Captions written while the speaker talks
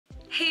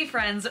Hey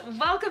friends,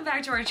 welcome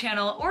back to our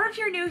channel, or if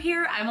you're new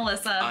here, I'm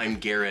Alyssa. I'm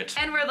Garrett.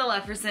 And we're the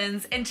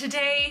Leffersons, and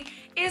today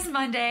is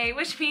Monday,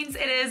 which means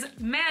it is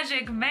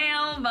Magic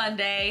Mail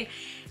Monday.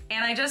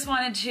 And I just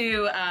wanted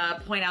to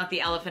point out the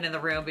elephant in the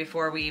room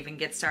before we even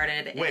get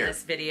started in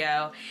this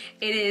video.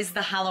 It is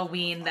the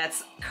Halloween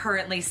that's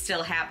currently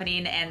still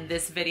happening, and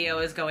this video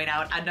is going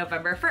out on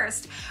November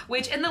 1st,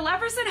 which in the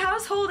Lefferson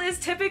household is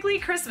typically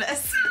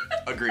Christmas.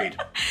 Agreed.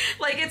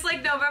 Like, it's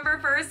like November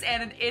 1st,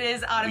 and it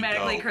is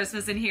automatically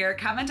Christmas in here.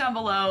 Comment down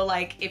below,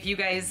 like, if you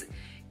guys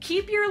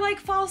keep your like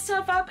fall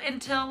stuff up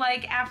until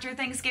like after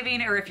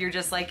Thanksgiving, or if you're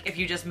just like, if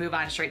you just move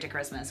on straight to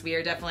Christmas. We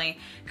are definitely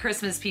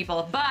Christmas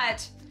people,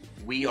 but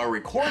we are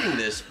recording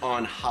this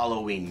on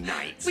Halloween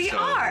night. We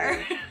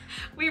are.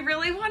 We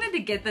really wanted to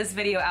get this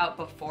video out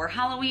before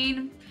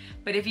Halloween,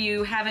 but if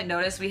you haven't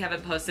noticed, we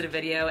haven't posted a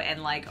video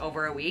in like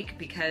over a week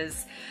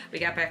because we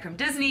got back from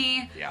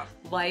Disney. Yeah.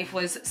 Life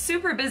was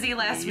super busy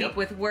last week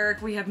with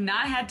work. We have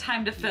not had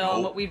time to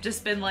film. We've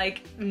just been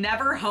like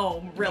never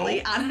home,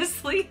 really,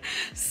 honestly.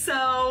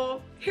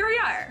 So here we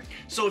are.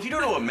 So if you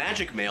don't know what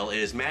Magic Mail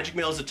is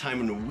a time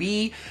when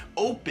we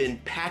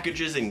open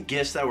packages and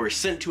gifts that were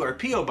sent to our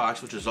P.O.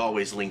 box, which is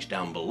always linked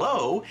down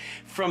below,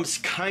 from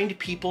kind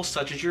people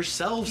such as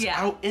yourselves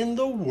out in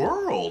the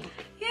world.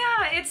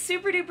 Yeah, it's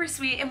super duper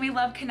sweet, and we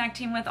love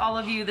connecting with all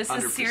of you. This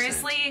 100%. Is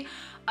seriously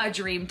a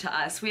dream to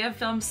us. We have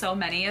filmed so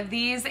many of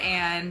these,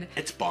 and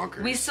it's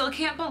bonkers. We still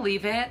can't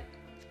believe it.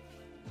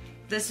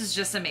 This is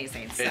just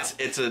amazing. So.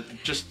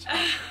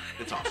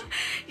 It's awesome.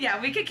 Yeah,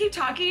 we could keep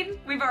talking.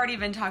 We've already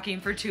been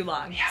talking for too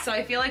long. Yeah. So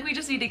I feel like we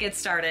just need to get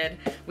started.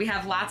 We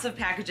have lots of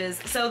packages.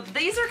 So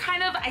these are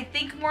kind of, I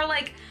think, more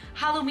like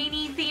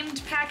Halloween-y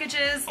themed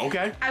packages.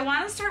 Okay. I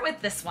want to start with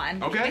this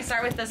one. Okay. Can we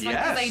start with this one?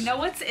 Because I know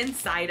what's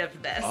inside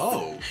of this.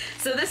 Oh.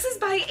 So this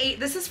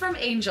is from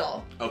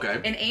Angel.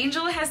 Okay. And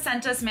Angel has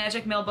sent us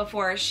Magic Mail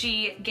before.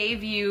 She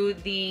gave you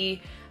the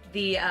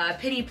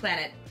Pity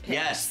Planet pins.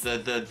 Yes,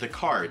 the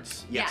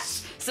cards.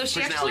 Yes. So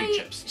she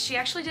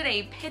actually did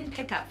a pin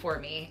pickup for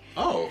me.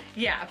 Oh.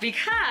 Yeah,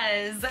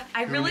 because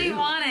I really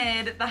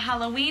wanted the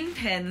Halloween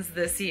pins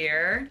this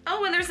year.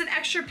 Oh, and there's an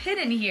extra pin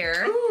in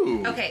here.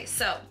 Ooh. Okay,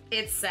 so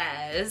it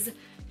says,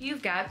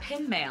 "You've got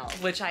pin mail,"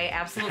 which I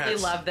absolutely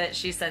love that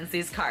she sends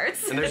these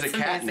cards. And there's a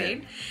cat in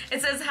it.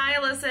 It says, "Hi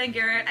Alyssa and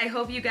Garrett. I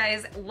hope you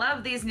guys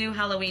love these new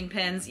Halloween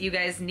pins. You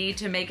guys need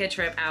to make a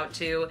trip out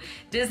to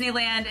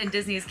Disneyland and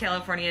Disney's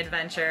California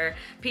Adventure.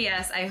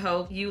 P.S. I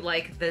hope you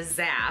like the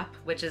Zap,"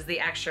 which is the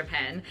extra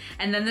pin.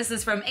 And then this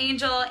is from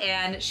Angel,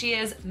 and she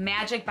is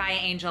Magic by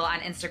Angel on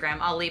Instagram.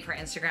 I'll leave her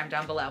Instagram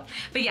down below.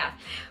 But yeah,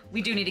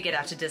 we do need to get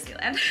out to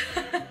Disneyland.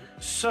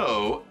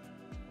 So,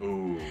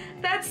 ooh.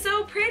 That's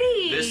so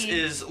pretty.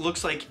 This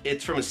looks like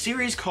it's from a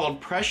series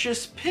called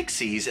Precious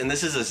Pixies, and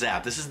this is a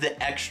Zap. This is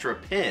the extra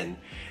pin,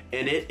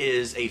 and it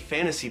is a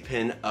fantasy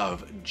pin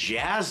of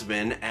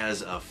Jasmine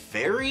as a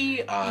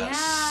fairy.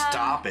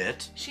 Stop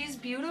it. She's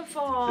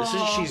beautiful.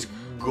 She's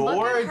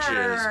gorgeous. Look at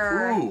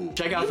her. Ooh.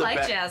 Check out the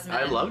back. Jasmine.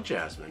 I love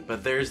Jasmine,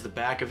 but there's the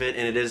back of it,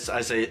 and it is,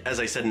 as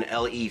I said, an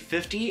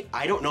LE50.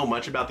 I don't know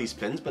much about these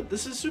pins, but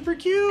this is super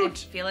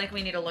cute. I feel like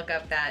we need to look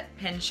up that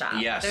pin shop.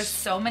 Yes. There's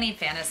so many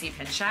fantasy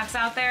pin shops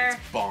out there.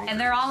 It's bonkers. And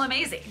they're all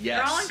amazing. Yes.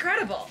 They're all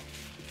incredible.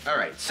 All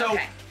right, so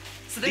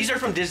these are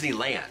from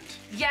Disneyland.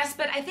 Yes,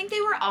 but I think they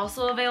were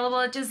also available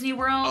at Disney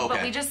World,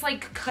 but we just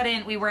like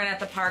we weren't at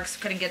the parks,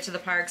 couldn't get to the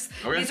parks.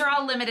 Okay. These are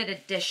all limited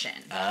edition.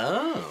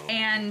 Oh.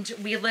 And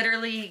we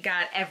literally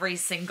got every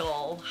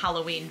single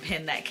Halloween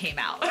pin that came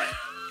out.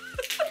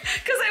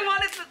 Because I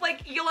wanted to,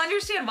 like, you'll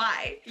understand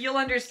why. You'll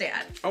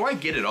understand. Oh, I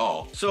get it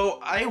all. So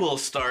I will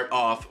start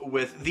off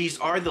with, these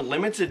are the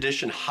limited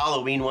edition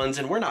Halloween ones,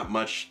 and we're not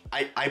much,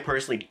 I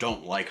personally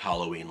don't like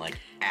Halloween, like,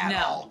 at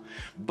all.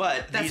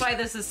 But that's why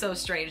this is so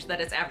strange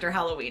that it's after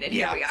Halloween, and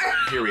here we are.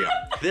 Here we are.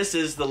 This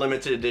is the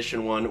limited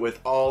edition one with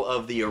all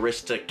of the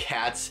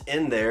Aristocats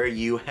in there.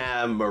 You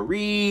have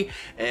Marie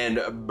and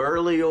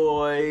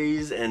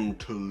Berlioz and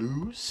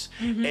Toulouse,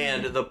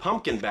 and the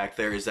pumpkin back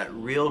there is that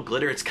real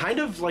glitter. It's kind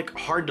of like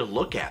hard to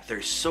look at.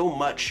 There's so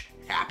much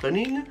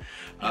happening.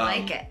 I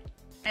like it.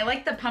 I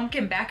like the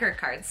pumpkin backer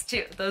cards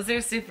too. Those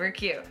are super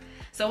cute.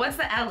 So what's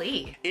the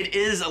LE? It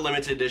is a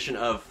limited edition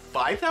of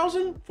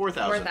 5,000?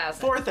 4,000.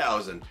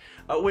 4,000,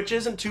 which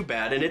isn't too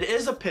bad, and it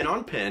is a pin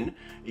on pin.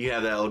 You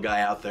have that little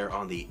guy out there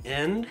on the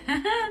end.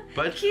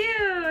 But cute.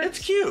 It's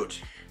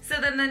cute. So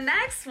then the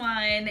next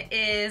one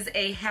is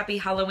a Happy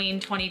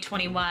Halloween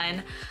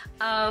 2021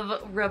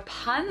 of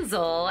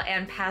Rapunzel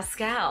and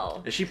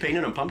Pascal. Is she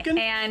painting a pumpkin?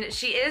 And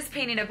she is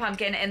painting a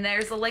pumpkin, and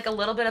there's like a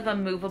little bit of a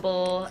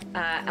movable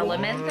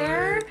element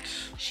there.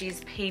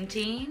 She's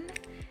painting,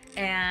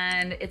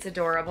 and it's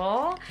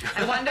adorable.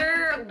 I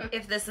wonder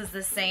if this is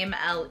the same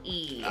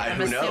LE.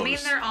 I'm assuming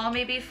they're all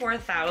maybe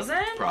 4,000?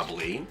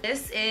 Probably.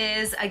 This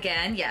is,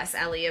 again, yes,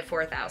 LE of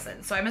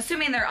 4,000. So I'm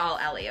assuming they're all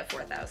LE of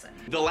 4,000.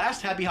 The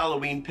last Happy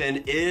Halloween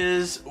pin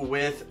is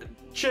with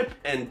Chip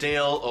and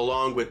Dale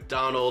along with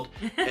Donald,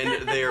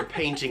 and they're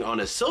painting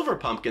on a silver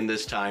pumpkin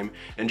this time,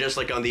 and just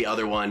like on the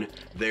other one,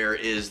 there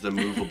is the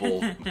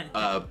movable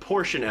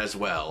portion as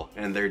well,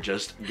 and they're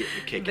just getting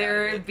a kick out of it.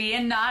 They're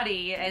being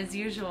naughty as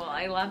usual.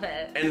 I love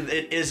it. And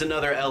it is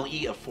another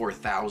LE of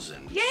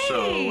 4,000. Yay!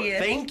 So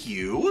thank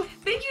you.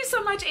 Thank you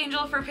so much,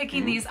 Angel, for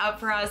picking these up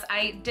for us.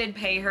 I did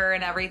pay her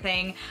and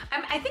everything.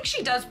 I think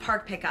she does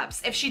park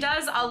pickups. If she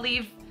does, I'll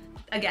leave,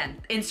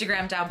 again,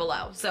 Instagram down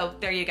below. So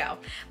there you go.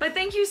 But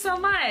thank you so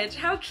much.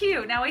 How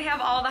cute. Now we have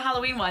all the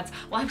Halloween ones.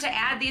 We'll have to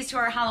add these to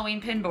our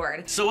Halloween pin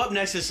board. So up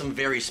next is some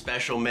very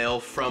special mail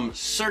from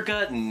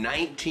circa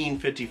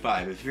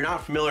 1955. If you're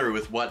not familiar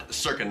with what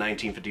circa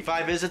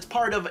 1955 is, it's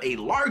part of a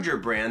larger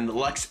brand,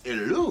 Lux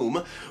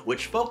Illume,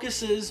 which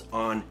focuses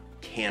on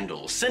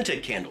candles,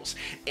 scented candles.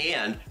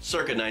 And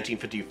circa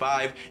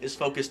 1955 is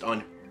focused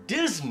on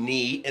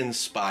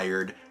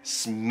Disney-inspired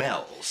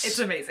smells. It's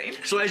amazing.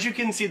 So as you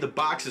can see, the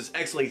box is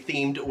excellently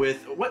themed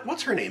with,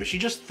 what's her name? Is she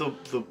just the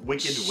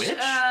Wicked Witch?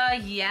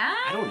 Yeah.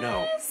 I don't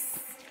know.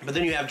 But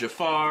then you have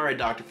Jafar and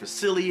Dr.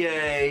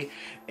 Facilier,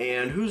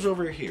 and who's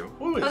over here?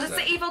 Who is that's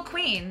that? the Evil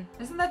Queen.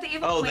 Isn't that the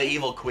Evil Queen? Oh, the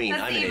Evil Queen.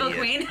 That's I'm the an Evil idiot.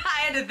 Queen. I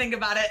had to think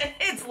about it.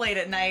 It's late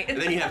at night.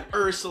 And then you have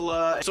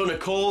Ursula. So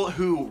Nicole,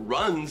 who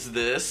runs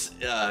this,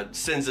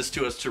 sends this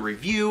to us to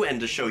review and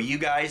to show you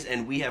guys,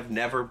 and we have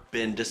never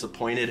been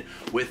disappointed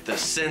with the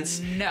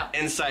scents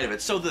inside of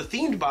it. So the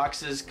themed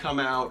boxes come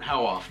out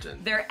how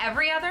often? They're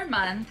every other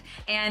month,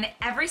 and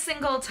every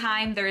single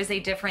time there is a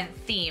different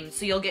theme.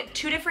 So you'll get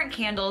 2 different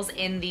candles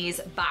in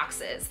these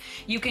boxes.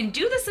 You can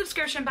do the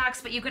subscription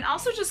box, but you can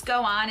also just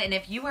go on, and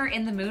if you are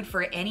in the mood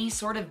for any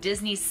sort of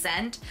Disney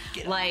scent,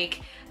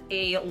 like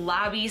a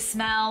lobby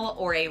smell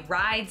or a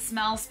ride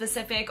smell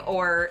specific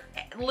or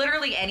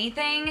literally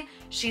anything,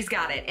 she's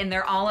got it, and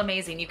they're all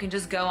amazing. You can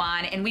just go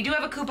on, and we do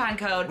have a coupon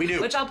code,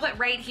 which I'll put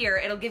right here.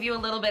 It'll give you a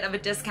little bit of a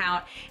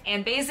discount,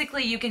 and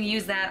basically you can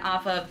use that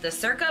off of the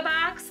Circa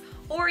box,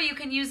 or you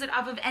can use it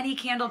off of any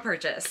candle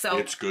purchase. So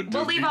it's good to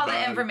we'll leave all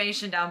bad. the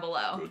information down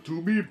below. Good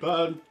to be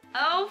bad.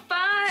 Oh,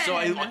 fun!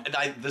 So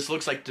this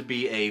looks like to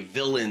be a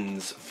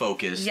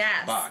villains-focused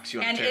box.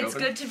 And It's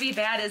Good to Be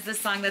Bad is the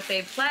song that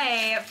they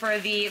play for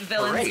the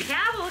Villains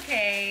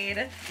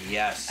Cavalcade.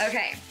 Yes.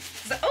 Okay.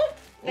 So,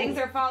 things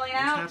are falling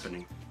out. What's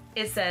happening?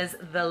 It says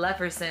the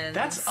Leffersons.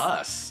 That's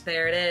us.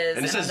 There it is.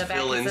 And it says on the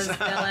back villains. It says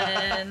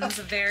villains.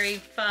 Very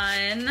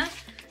fun.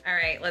 All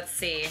right, let's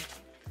see.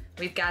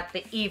 We've got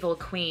the Evil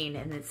Queen,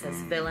 and it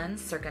says Villains,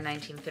 circa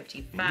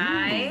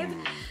 1955.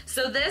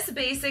 So this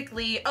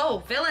basically,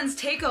 Villains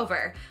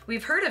Takeover.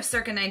 We've heard of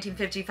circa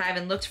 1955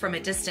 and looked from a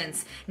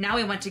distance. Now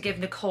we want to give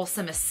Nicole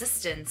some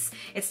assistance.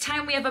 It's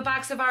time we have a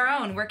box of our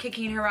own. We're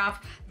kicking her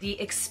off the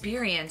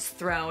Experience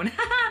Throne.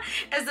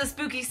 As the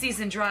spooky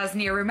season draws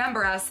near,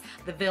 remember us,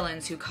 the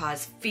villains who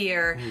cause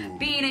fear.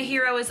 Being a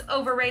hero is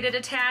overrated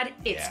a tad.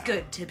 It's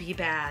good to be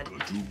bad.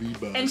 Good to be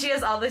bad. And she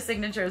has all the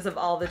signatures of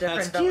all the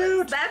different That's villains.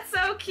 cute. That's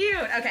so cute.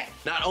 Okay.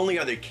 Not only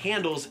are the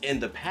candles in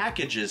the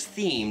packages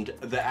themed,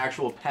 the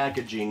actual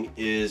packaging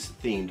is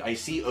themed. I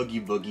see Oogie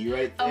Boogie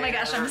right there. Oh my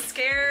gosh, I'm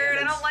scared.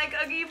 I don't like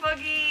Oogie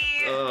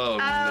Boogie. Oh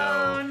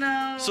no. Oh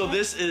no. So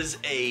this is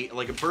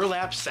like a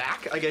burlap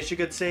sack, I guess you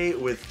could say,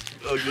 with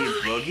Oogie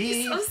Boogie.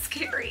 He's so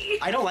scary.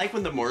 I don't like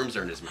when the worms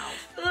are in his mouth.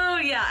 Oh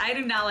yeah, I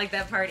do not like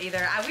that part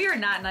either. We are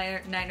not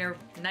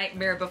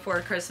Nightmare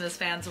Before Christmas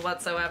fans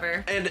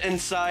whatsoever. And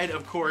inside,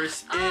 of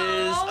course,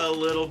 is a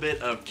little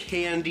bit of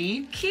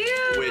candy. Cute.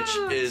 Which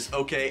is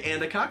okay,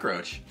 and a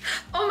cockroach.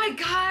 Oh my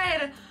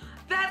god,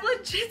 that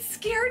legit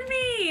scared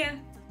me.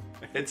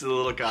 It's a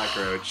little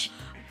cockroach.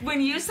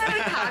 When you said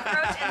a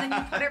cockroach and then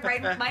you put it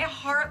right, my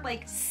heart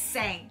like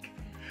sank.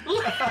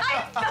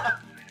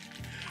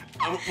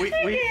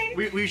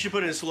 We should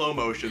put it in slow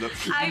motion.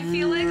 I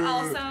feel like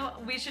also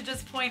we should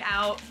just point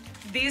out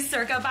these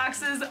Circa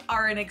boxes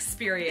are an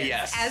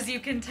experience, as you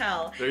can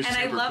tell. They're and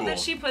I love cool. that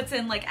she puts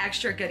in like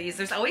extra goodies.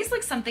 There's always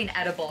like something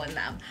edible in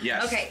them.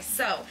 Yes. Okay,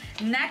 so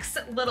next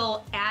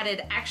little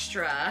added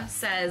extra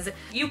says,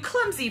 "You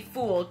clumsy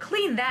fool,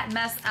 clean that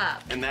mess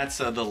up." And that's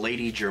the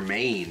Lady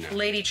Germain.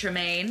 Lady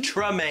Tremaine.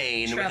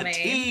 Tremaine with a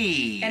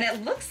T. And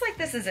it looks like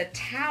this is a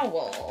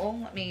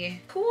towel.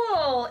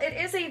 Cool. It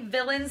is a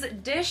villain's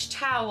dish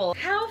towel.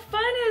 How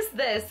fun is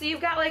this? So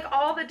you've got like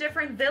all the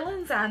different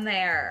villains on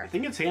there. I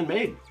think it's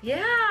handmade. Yeah.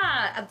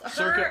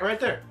 Circa, right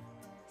there.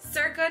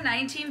 Circa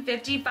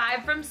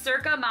 1955 from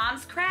Circa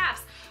Mom's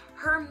Crafts.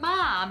 Her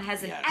mom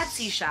has an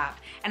Etsy shop,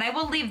 and I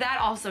will leave that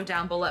also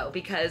down below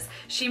because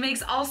she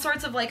makes all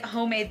sorts of like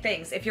homemade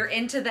things. If you're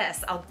into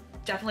this, I'll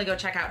definitely go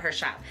check out her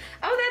shop.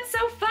 Oh, that's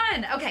so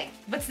fun. Okay,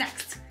 what's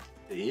next?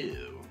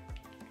 Ew.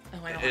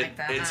 Oh, I don't like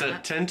that. It's a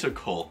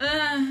tentacle.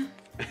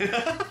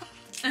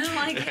 I don't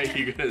like it.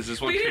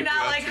 We do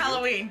not like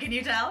Halloween, can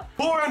you tell?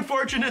 Poor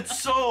unfortunate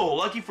soul!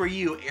 Lucky for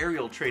you,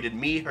 Ariel traded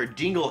me her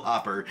dingle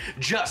hopper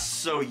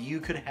just so you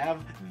could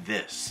have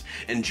this.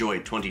 Enjoy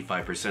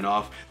 25%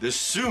 off the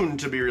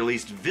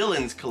soon-to-be-released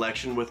Villains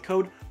collection with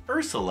code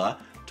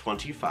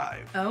Ursula25.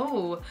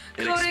 Oh,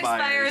 it code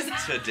expires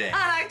expires today.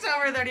 On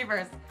October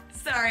 31st.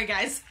 Sorry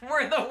guys,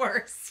 we're the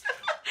worst.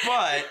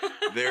 But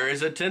there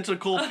is a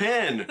tentacle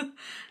pin.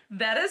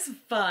 That is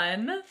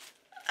fun.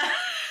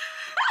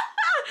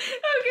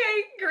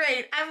 Okay,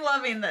 great. I'm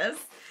loving this.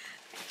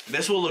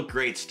 This will look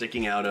great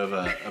sticking out of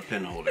a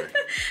pin holder.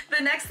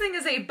 The next thing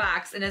is a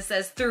box, and it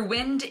says, "Through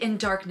wind and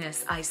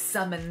darkness, I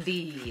summon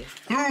thee."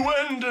 Through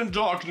wind and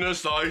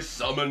darkness, I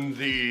summon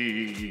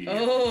thee.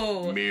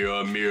 Oh.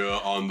 Mirror, mirror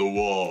on the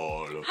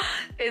wall.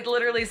 It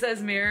literally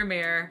says mirror,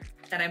 mirror,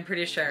 and I'm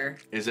pretty sure.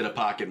 Is it a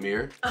pocket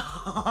mirror?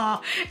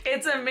 Oh,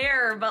 it's a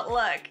mirror, but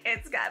look,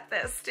 it's got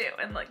this too.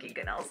 And look, you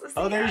can also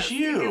see there's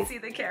you. You can see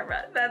the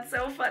camera. That's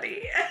so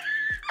funny.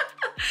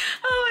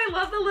 Oh, I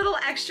love the little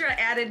extra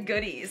added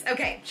goodies.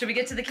 Okay, should we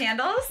get to the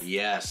candles?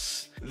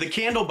 Yes. The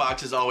candle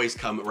boxes always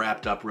come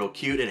wrapped up real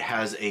cute. It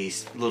has a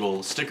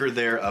little sticker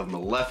there of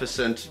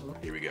Maleficent.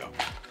 Here we go.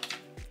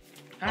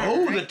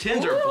 Oh, the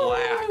tins are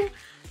black.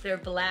 They're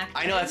black.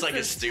 I know that's like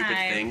a stupid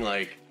thing.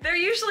 Like they're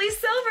usually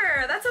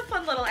silver. That's a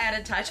fun little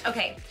added touch.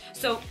 Okay,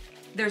 so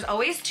there's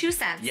always 2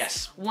 scents.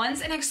 Yes.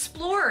 One's an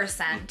explorer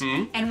scent,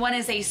 and one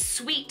is a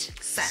sweet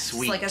scent.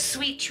 Sweet. Like a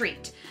sweet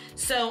treat.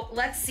 So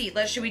let's see.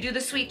 Should we do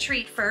the sweet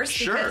treat first?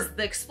 Sure. Because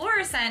the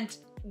explorer scent,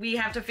 we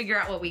have to figure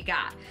out what we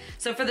got.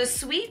 So for the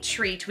sweet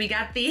treat, we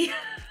got the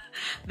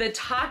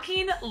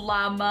talking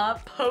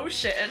llama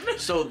potion.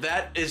 So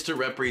that is to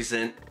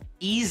represent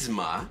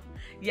Yzma.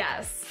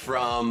 Yes.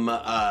 From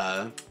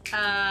Llama.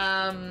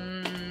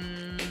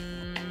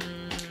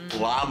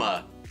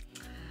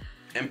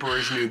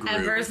 Emperor's New Groove.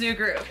 Emperor's New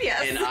Groove,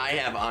 yes. And I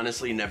have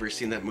honestly never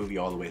seen that movie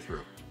all the way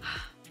through.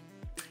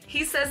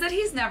 He says that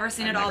he's never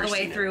seen it all the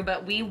way through,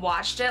 but we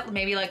watched it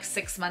maybe like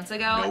 6 months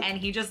ago, and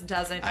he just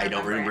doesn't remember. I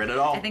don't remember it at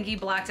all. I think he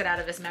blocked it out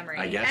of his memory.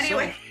 I guess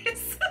anyways,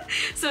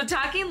 so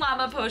talking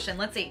llama potion,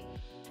 let's see.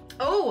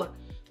 Oh,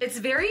 it's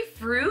very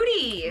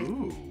fruity.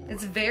 Ooh.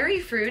 It's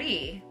very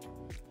fruity.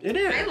 It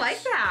is. I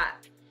like that.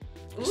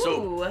 Ooh.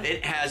 So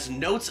it has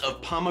notes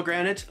of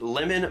pomegranate,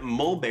 lemon,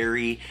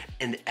 mulberry,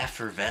 and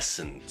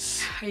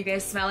effervescence. Are you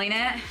guys smelling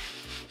it?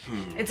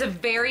 It's a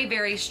very,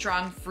 very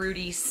strong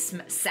fruity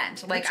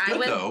scent. Like That's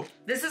good, though.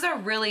 This is a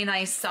really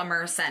nice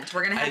summer scent.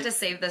 We're gonna have to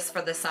save this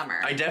for the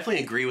summer. I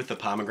definitely agree with the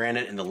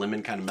pomegranate, and the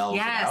lemon kind of mellows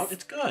it out.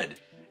 It's good.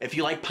 If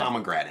you like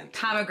pomegranate.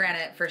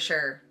 Pomegranate for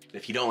sure.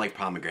 If you don't like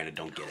pomegranate,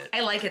 don't get it. I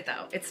like it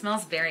though. It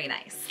smells very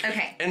nice.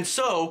 Okay. And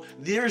so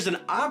there's an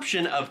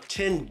option of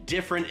 10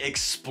 different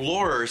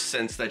explorer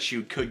scents that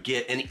you could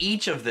get, and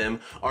each of them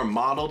are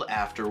modeled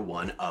after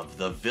one of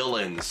the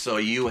villains. So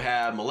you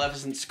have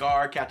Maleficent,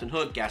 Scar, Captain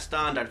Hook,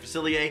 Gaston, Dr.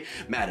 Facilier,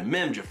 Madame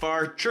Mim,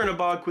 Jafar,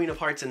 Chernabog, Queen of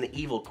Hearts, and the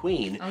Evil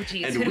Queen. Oh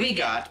geez. And we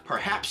got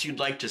Perhaps You'd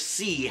Like to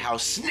See How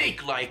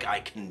Snake-Like I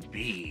Can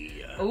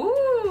Be.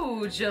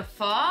 Ooh,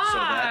 Jafar. So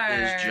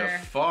that is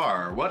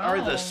Jafar. What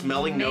are the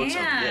smelling notes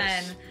of this?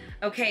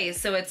 Okay,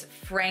 so it's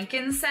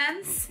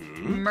frankincense,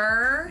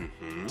 myrrh,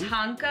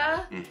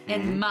 tonka,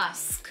 and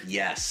musk.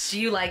 Yes.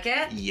 Do you like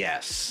it?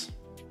 Yes.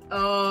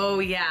 Oh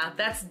yeah,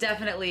 that's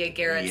definitely a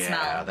Garrett smell.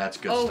 Yeah, that's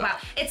good stuff.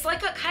 stuff. Wow, it's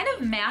like a kind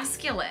of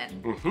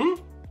masculine.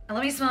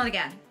 Let me smell it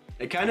again.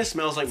 It kind of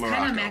smells like Morocco.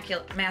 Kind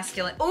of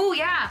masculine. Oh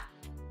yeah,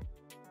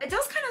 it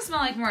does kind of smell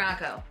like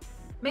Morocco.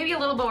 Maybe a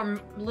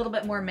little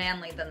bit more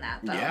manly than that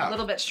though. Yeah. A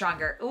little bit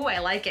stronger. Ooh, I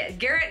like it.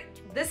 Garrett,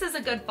 this is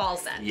a good fall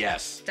scent.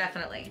 Yes.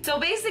 Definitely. So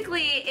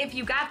basically, if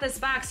you got this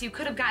box, you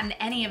could have gotten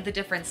any of the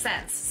different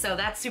scents. So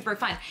that's super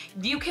fun.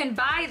 You can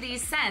buy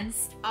these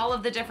scents, all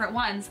of the different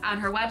ones, on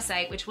her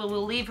website, which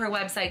we'll leave her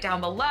website down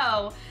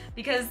below,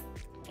 because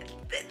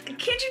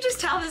can't you just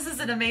tell this is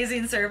an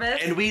amazing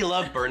service? And we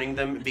love burning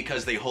them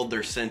because they hold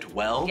their scent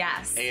well.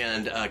 Yes.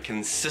 And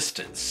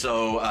consistent.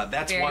 So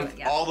that's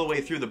all the way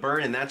through the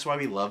burn, and that's why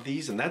we love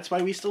these, and that's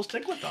why we still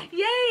stick with them.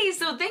 Yay!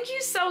 So thank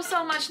you so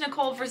much,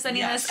 Nicole, for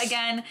sending this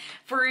again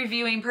for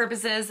reviewing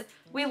purposes.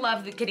 We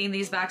love getting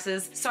these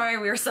boxes. Sorry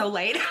we were so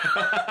late.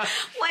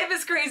 Life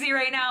is crazy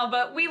right now,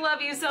 but we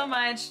love you so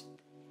much.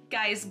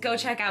 Guys, go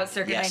check out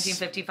Circa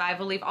 1955.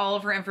 We'll leave all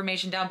of her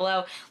information down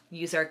below.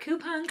 Use our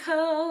coupon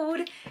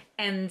code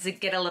and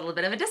get a little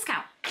bit of a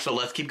discount. So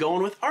let's keep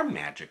going with our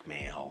magic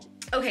mail.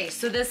 Okay,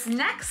 so this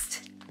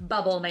next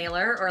bubble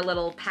mailer or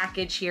little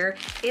package here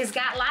is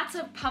got lots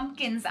of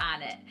pumpkins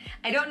on it.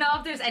 I don't know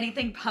if there's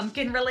anything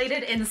pumpkin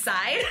related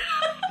inside,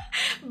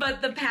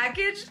 but the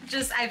package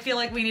I feel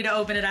like we need to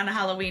open it on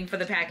Halloween for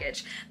the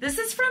package. This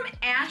is from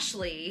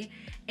Ashley.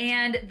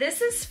 And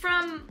this is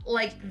from,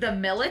 like, the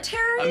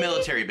military? A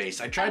military base.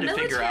 I tried to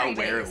figure out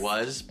where it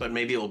was, but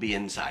maybe it will be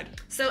inside.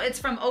 So it's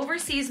from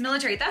overseas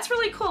military. That's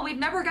really cool. We've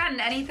never gotten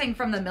anything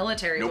from the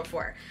military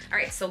before. All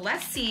right, so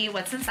let's see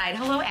what's inside.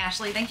 Hello,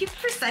 Ashley. Thank you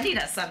for sending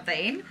us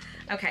something.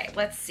 Okay,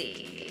 let's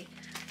see.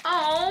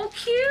 Oh,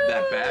 cute.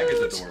 That bag is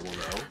adorable,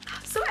 though.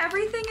 So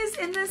everything is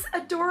in this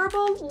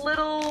adorable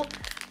little...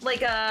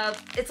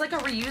 it's like a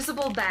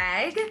reusable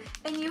bag,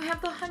 and you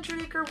have the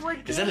 100-acre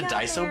wood. Is that a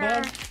Daiso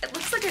bag? It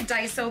looks like a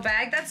Daiso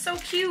bag. That's so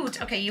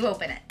cute. Okay, you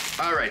open it.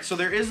 All right, so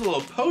there is a little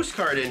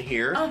postcard in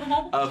here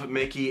of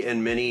Mickey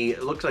and Minnie.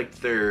 It looks like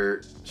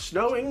they're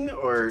snowing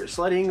or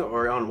sledding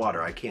or on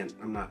water.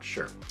 I'm not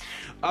sure.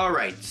 All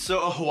right,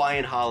 so a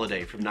Hawaiian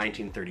holiday from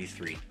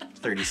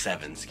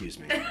 1937, excuse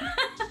me.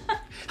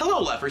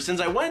 Hello,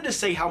 Leffersons. I wanted to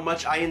say how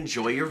much I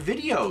enjoy your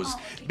videos.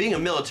 Being a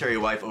military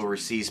wife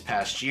overseas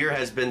past year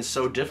has been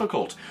so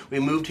difficult. We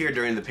moved here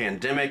during the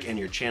pandemic, and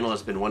your channel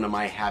has been one of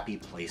my happy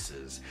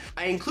places.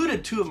 I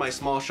included 2 of my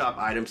small shop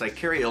items I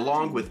carry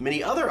along with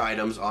many other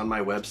items on my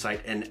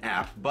website and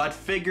app, but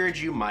figured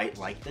you might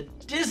like the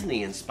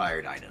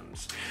Disney-inspired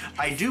items.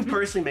 I do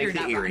personally make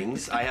the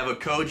earrings. I have a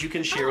code you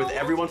can share with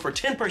everyone for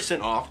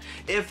 10% off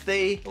if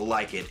they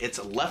like it.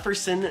 It's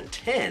Lefferson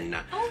 10.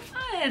 Oh,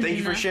 fun. Thank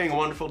you for sharing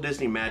wonderful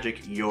Disney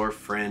magic, your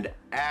friend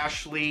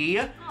Ashley.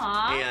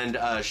 Aww.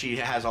 And she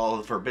has all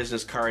of her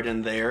business card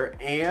in there.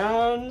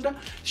 And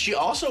she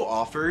also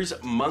offers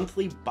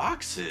monthly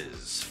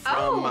boxes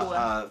from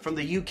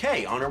the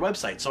UK on her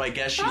website. So I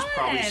guess she's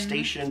probably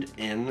stationed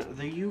in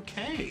the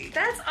UK.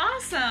 That's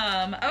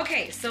awesome.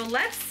 Okay, so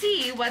let's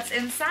see what's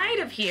inside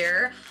of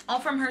here. All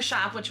from her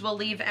shop, which we'll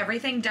leave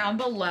everything down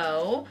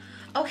below.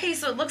 Okay,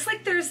 so it looks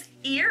like there's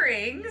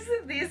earrings.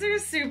 These are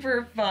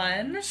super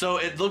fun. So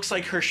it looks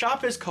like her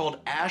shop is called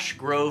Ash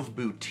Grove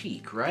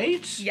Boutique,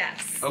 right?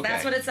 Yes, okay.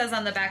 That's what it says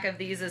on the back of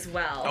these as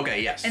well.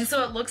 Okay, yes. And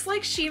so it looks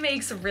like she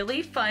makes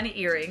really fun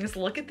earrings.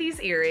 Look at these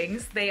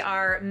earrings. They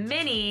are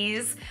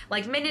minis,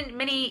 like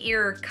mini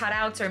ear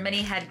cutouts or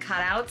mini head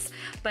cutouts,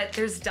 but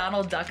there's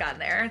Donald Duck on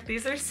there.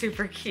 These are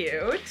super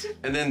cute.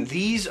 And then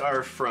these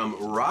are from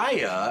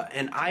Raya,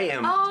 and I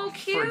am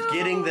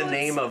forgetting the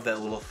name of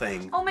that little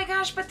thing. Oh my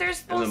gosh, but they're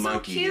both so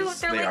cute.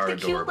 They're like the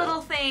cute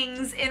little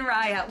things in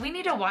Raya. We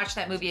need to watch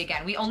that movie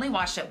again. We only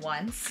watched it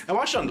once. I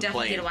watched it on the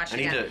Definitely plane. Need to watch it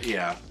again.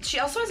 Yeah. She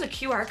also has a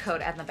QR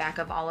code on the back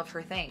of all of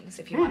her things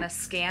if you want to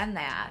scan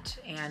that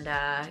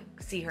and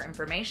see her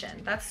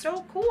information. That's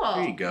so cool.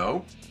 There you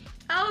go.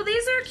 Oh,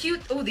 these are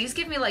cute. Oh, these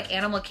give me like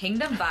Animal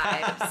Kingdom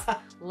vibes.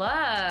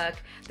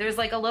 Look, there's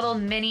like a little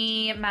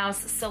Minnie Mouse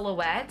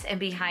silhouette,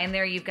 and behind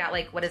there you've got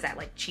like, what is that,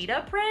 like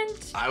cheetah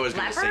print? I was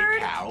going to say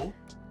cow.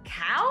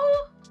 Cow?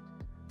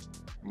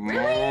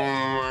 Really?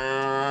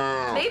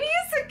 Maybe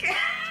it's a cow.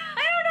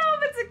 I don't know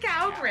if it's a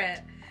cow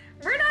print.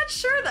 We're not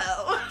sure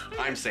though.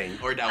 I'm saying,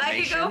 or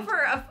Dalmatian. I could go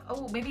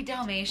for maybe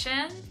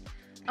Dalmatian.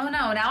 Oh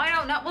no, now I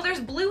don't know. Well, there's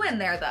blue in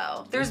there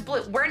though. There's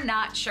blue. We're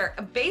not sure.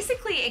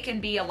 Basically, it can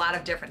be a lot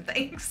of different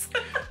things.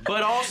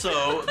 But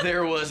also,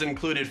 there was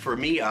included for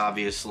me,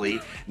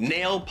 obviously,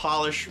 nail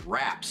polish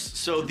wraps.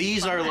 So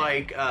these are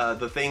like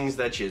the things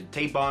that you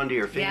tape onto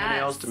your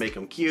fingernails to make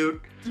them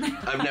cute.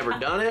 I've never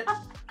done it.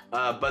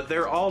 But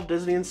they're all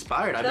Disney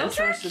inspired. Those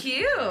are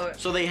cute.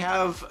 So they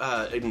have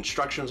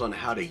instructions on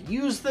how to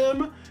use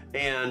them,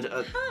 and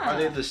are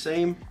they the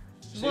same?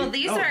 Well,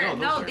 these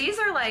these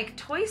are like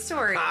Toy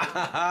Story.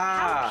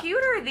 How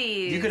cute are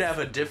these? You could have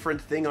a different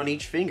thing on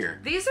each finger.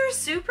 These are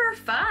super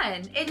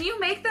fun, and you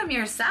make them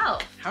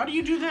yourself. How do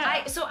you do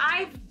that? So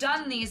I've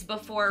done these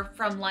before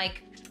from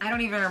like, I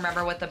don't even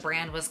remember what the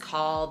brand was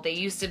called. They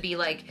used to be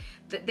like,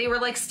 they were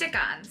like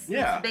stick-ons.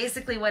 Yeah. That's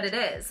basically what it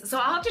is. So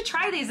I'll have to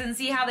try these and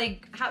see how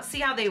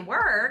they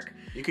work.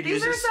 You could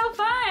these are so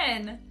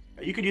fun.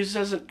 You could use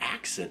this as an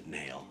accent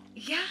nail.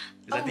 Yeah.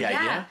 Is that the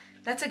idea?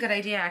 That's a good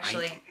idea,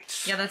 actually.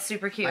 Yeah, that's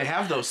super cute. I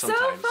have those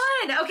sometimes. So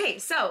fun. Okay,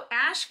 so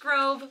Ash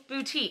Grove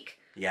Boutique.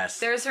 Yes.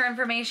 There's her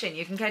information.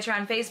 You can catch her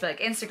on Facebook,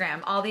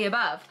 Instagram, all the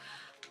above.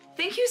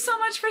 Thank you so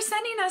much for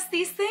sending us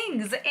these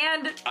things,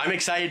 and I'm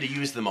excited to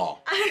use them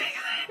all.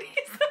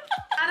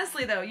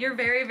 Honestly though, you're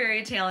very,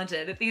 very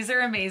talented. These are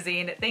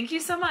amazing. Thank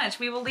you so much.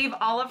 We will leave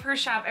all of her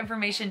shop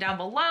information down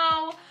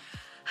below.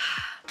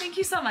 Thank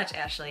you so much,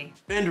 Ashley.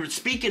 And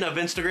speaking of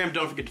Instagram,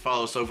 don't forget to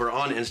follow us over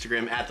on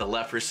Instagram at the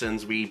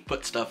Leffersons. We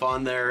put stuff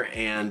on there,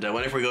 and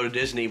whenever we go to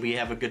Disney, we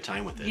have a good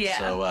time with it. Yeah,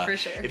 so, for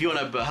sure. If you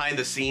want a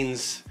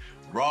behind-the-scenes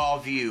raw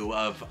view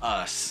of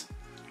us,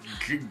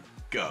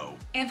 go.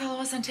 And follow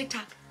us on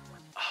TikTok.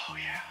 Oh,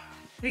 yeah.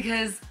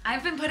 Because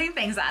I've been putting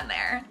things on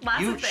there.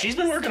 Lots of things. She's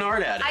been working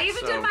hard at it. I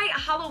even did my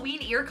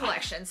Halloween ear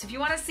collection. So if you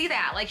want to see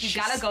that, like, you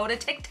gotta go to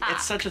TikTok.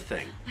 It's such a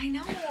thing. I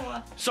know.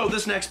 So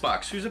this next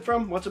box, who's it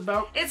from? What's it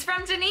about? It's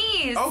from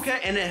Denise. Okay,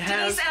 and it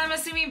has... Denise, and I'm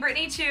assuming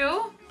Brittany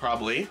too.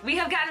 Probably. We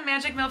have gotten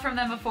magic mail from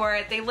them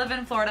before. They live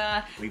in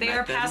Florida. They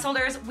are pass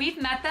holders. We've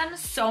met them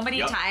so many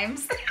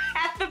times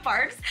at the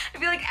parks. I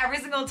feel like every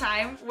single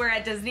time we're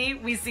at Disney,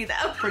 we see them.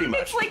 Pretty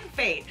much. It's like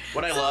fate.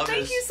 What I love is...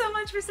 Thank you so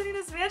much for sending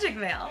us magic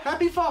mail.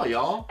 Happy fall,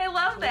 y'all. I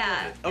love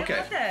that. Okay. I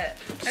love it.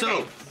 So...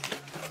 Okay.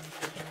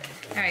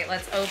 All right,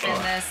 let's open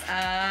this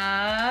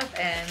up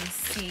and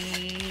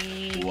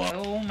see. Whoa.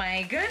 Oh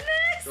my goodness.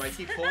 Do I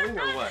keep pulling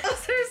or what? Those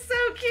are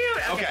so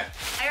cute. Okay.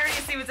 I already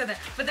see what's in there.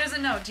 But there's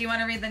a note. Do you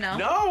want to read the note?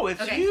 No,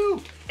 it's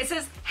you. It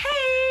says,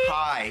 hey.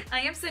 Hi.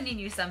 I am sending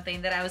you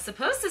something that I was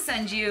supposed to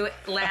send you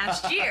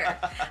last year.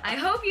 I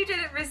hope you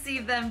didn't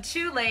receive them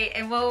too late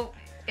and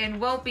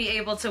won't be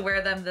able to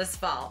wear them this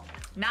fall.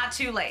 Not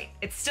too late.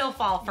 It's still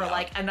fall for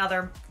like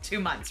another 2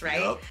 months, right?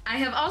 Yep. I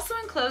have also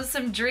enclosed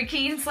some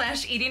drinking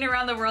 / eating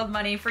around the world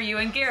money for you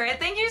and Garrett.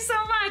 Thank you so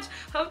much.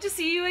 Hope to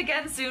see you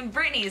again soon,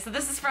 Brittany. So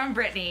this is from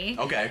Brittany.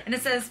 Okay. And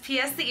it says,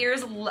 P.S. The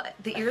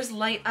ears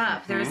light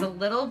up. There's a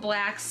little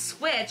black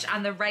switch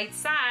on the right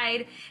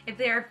side if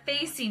they are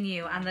facing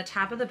you on the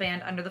top of the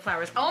band under the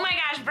flowers. Oh my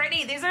gosh,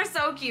 Brittany, these are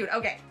so cute.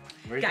 Okay.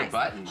 Where's guys, your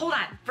button? Hold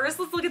on. First,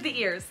 let's look at the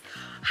ears.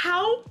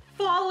 How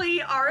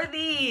folly are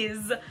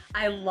these?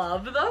 I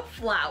love the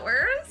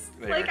flowers.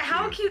 They're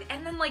how cute. cute.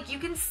 And then you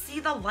can see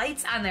the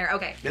lights on there.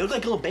 Okay. They look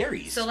like little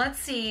berries. So let's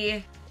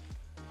see.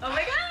 Oh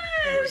my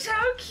gosh,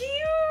 how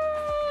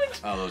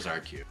cute. Oh, those are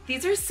cute.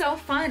 These are so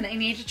fun. I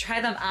need to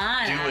try them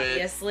on, Do it.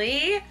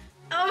 obviously.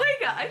 Oh my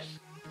gosh.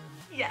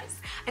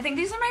 Yes. I think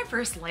these are my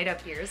first light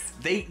up ears.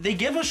 They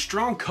give a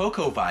strong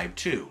cocoa vibe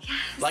too.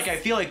 Yes. I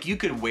feel like you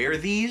could wear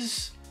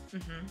these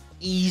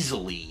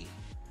easily.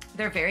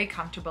 They're very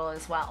comfortable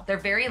as well. They're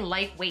very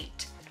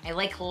lightweight. I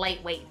like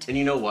lightweight. And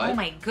you know what? Oh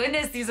my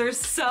goodness, these are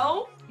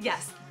so,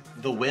 yes.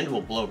 The wind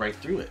will blow right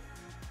through it.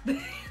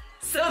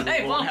 So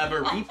they won't have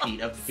a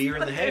repeat of Beer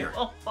in the Hair. They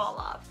won't fall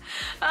off.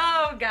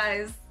 Oh,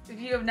 guys. If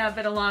you have not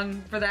been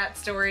along for that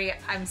story,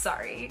 I'm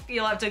sorry.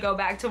 You'll have to go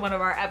back to one of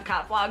our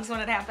Epcot vlogs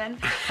when it happened.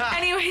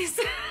 Anyways,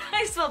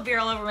 I spilled beer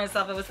all over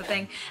myself. It was the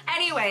thing.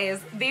 Anyways,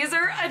 these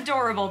are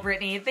adorable,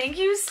 Brittany. Thank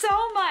you so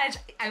much.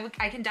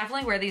 I can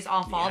definitely wear these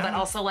all fall, but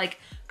also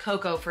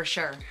cocoa for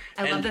sure.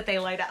 I love that they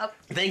light up.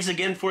 Thanks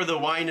again for the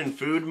wine and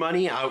food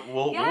money.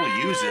 We'll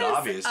use it,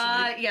 obviously.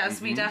 Yes,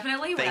 we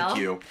definitely will. Thank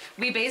you.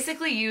 We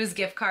basically use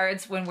gift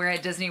cards when we're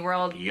at Disney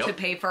World to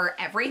pay for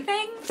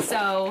everything.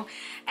 So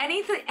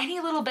any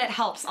little bit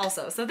helps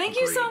also. So thank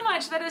you so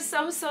much. That is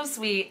so, so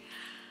sweet.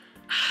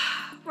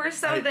 We're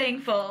so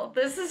thankful.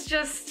 This is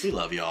just... We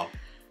love y'all.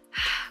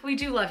 We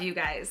do love you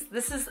guys.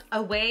 This is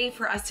a way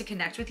for us to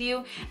connect with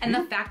you. And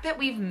the fact that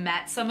we've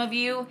met some of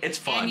you. It's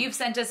fun. And you've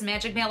sent us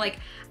magic mail.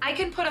 I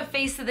can put a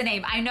face to the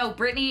name. I know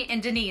Brittany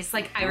and Denise.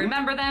 I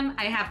remember them.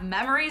 I have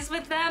memories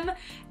with them.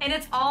 And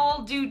it's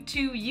all due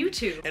to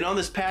YouTube. And on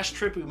this past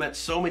trip, we met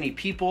so many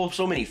people,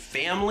 so many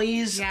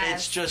families. Yes.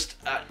 It's just,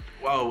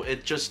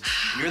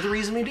 you're the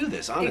reason we do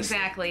this, honestly.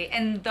 Exactly.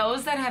 And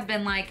those that have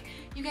been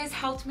you guys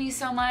helped me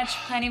so much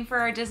planning for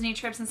our Disney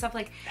trips and stuff,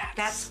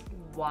 that's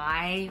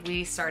why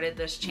we started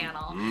this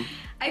channel.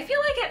 I feel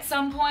like at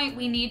some point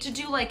we need to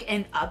do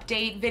an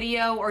update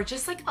video or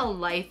just a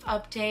life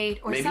update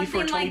or maybe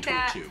something for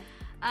 2022. like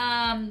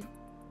that.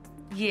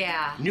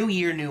 Yeah. New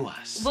year, new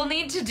us. We'll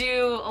need to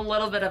do a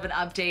little bit of an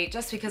update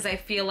just because I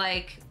feel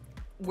like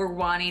we're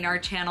wanting our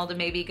channel to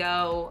maybe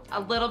go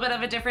a little bit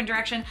of a different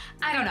direction.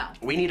 I don't know.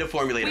 We need to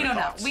formulate our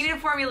thoughts. We need to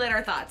formulate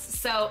our thoughts.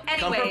 So anyways.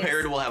 Come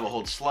prepared, we'll have a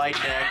whole slide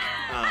deck.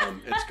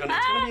 It's gonna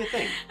be a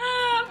thing.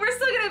 We're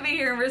still gonna be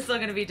here and we're still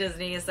gonna be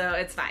Disney, so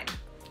it's fine.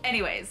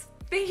 Anyways,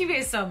 thank you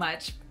guys so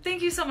much.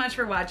 Thank you so much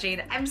for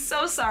watching. I'm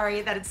so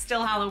sorry that it's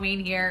still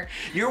Halloween here.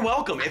 You're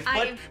welcome.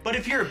 But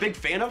if you're a big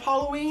fan of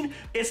Halloween,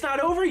 it's not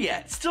over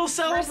yet. Still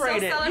celebrate it.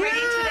 We're still celebrating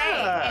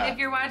today. And if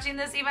you're watching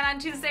this even on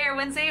Tuesday or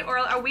Wednesday or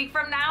a week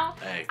from now,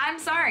 I'm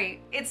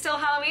sorry. It's still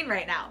Halloween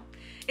right now.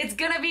 It's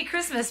gonna be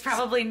Christmas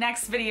probably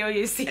next video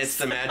you see. It's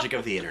the magic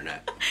of the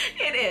internet.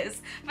 It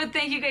is. But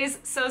thank you guys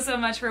so, so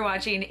much for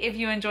watching. If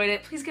you enjoyed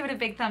it, please give it a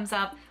big thumbs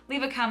up.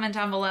 Leave a comment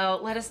down below.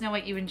 Let us know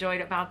what you enjoyed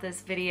about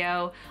this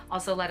video.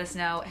 Also, let us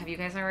know, have you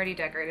guys already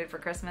decorated for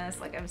Christmas?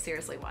 I'm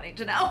seriously wanting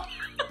to know.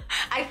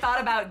 I thought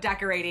about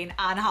decorating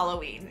on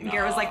Halloween. And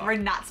Garrett was like, we're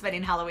not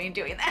spending Halloween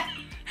doing that.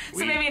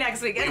 So maybe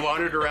next weekend. We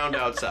wandered around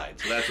outside,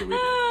 so that's what we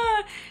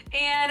did.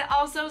 And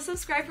also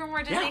subscribe for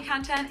more Disney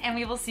content, and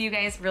we will see you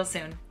guys real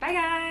soon. Bye,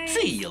 guys.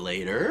 See you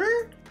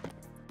later.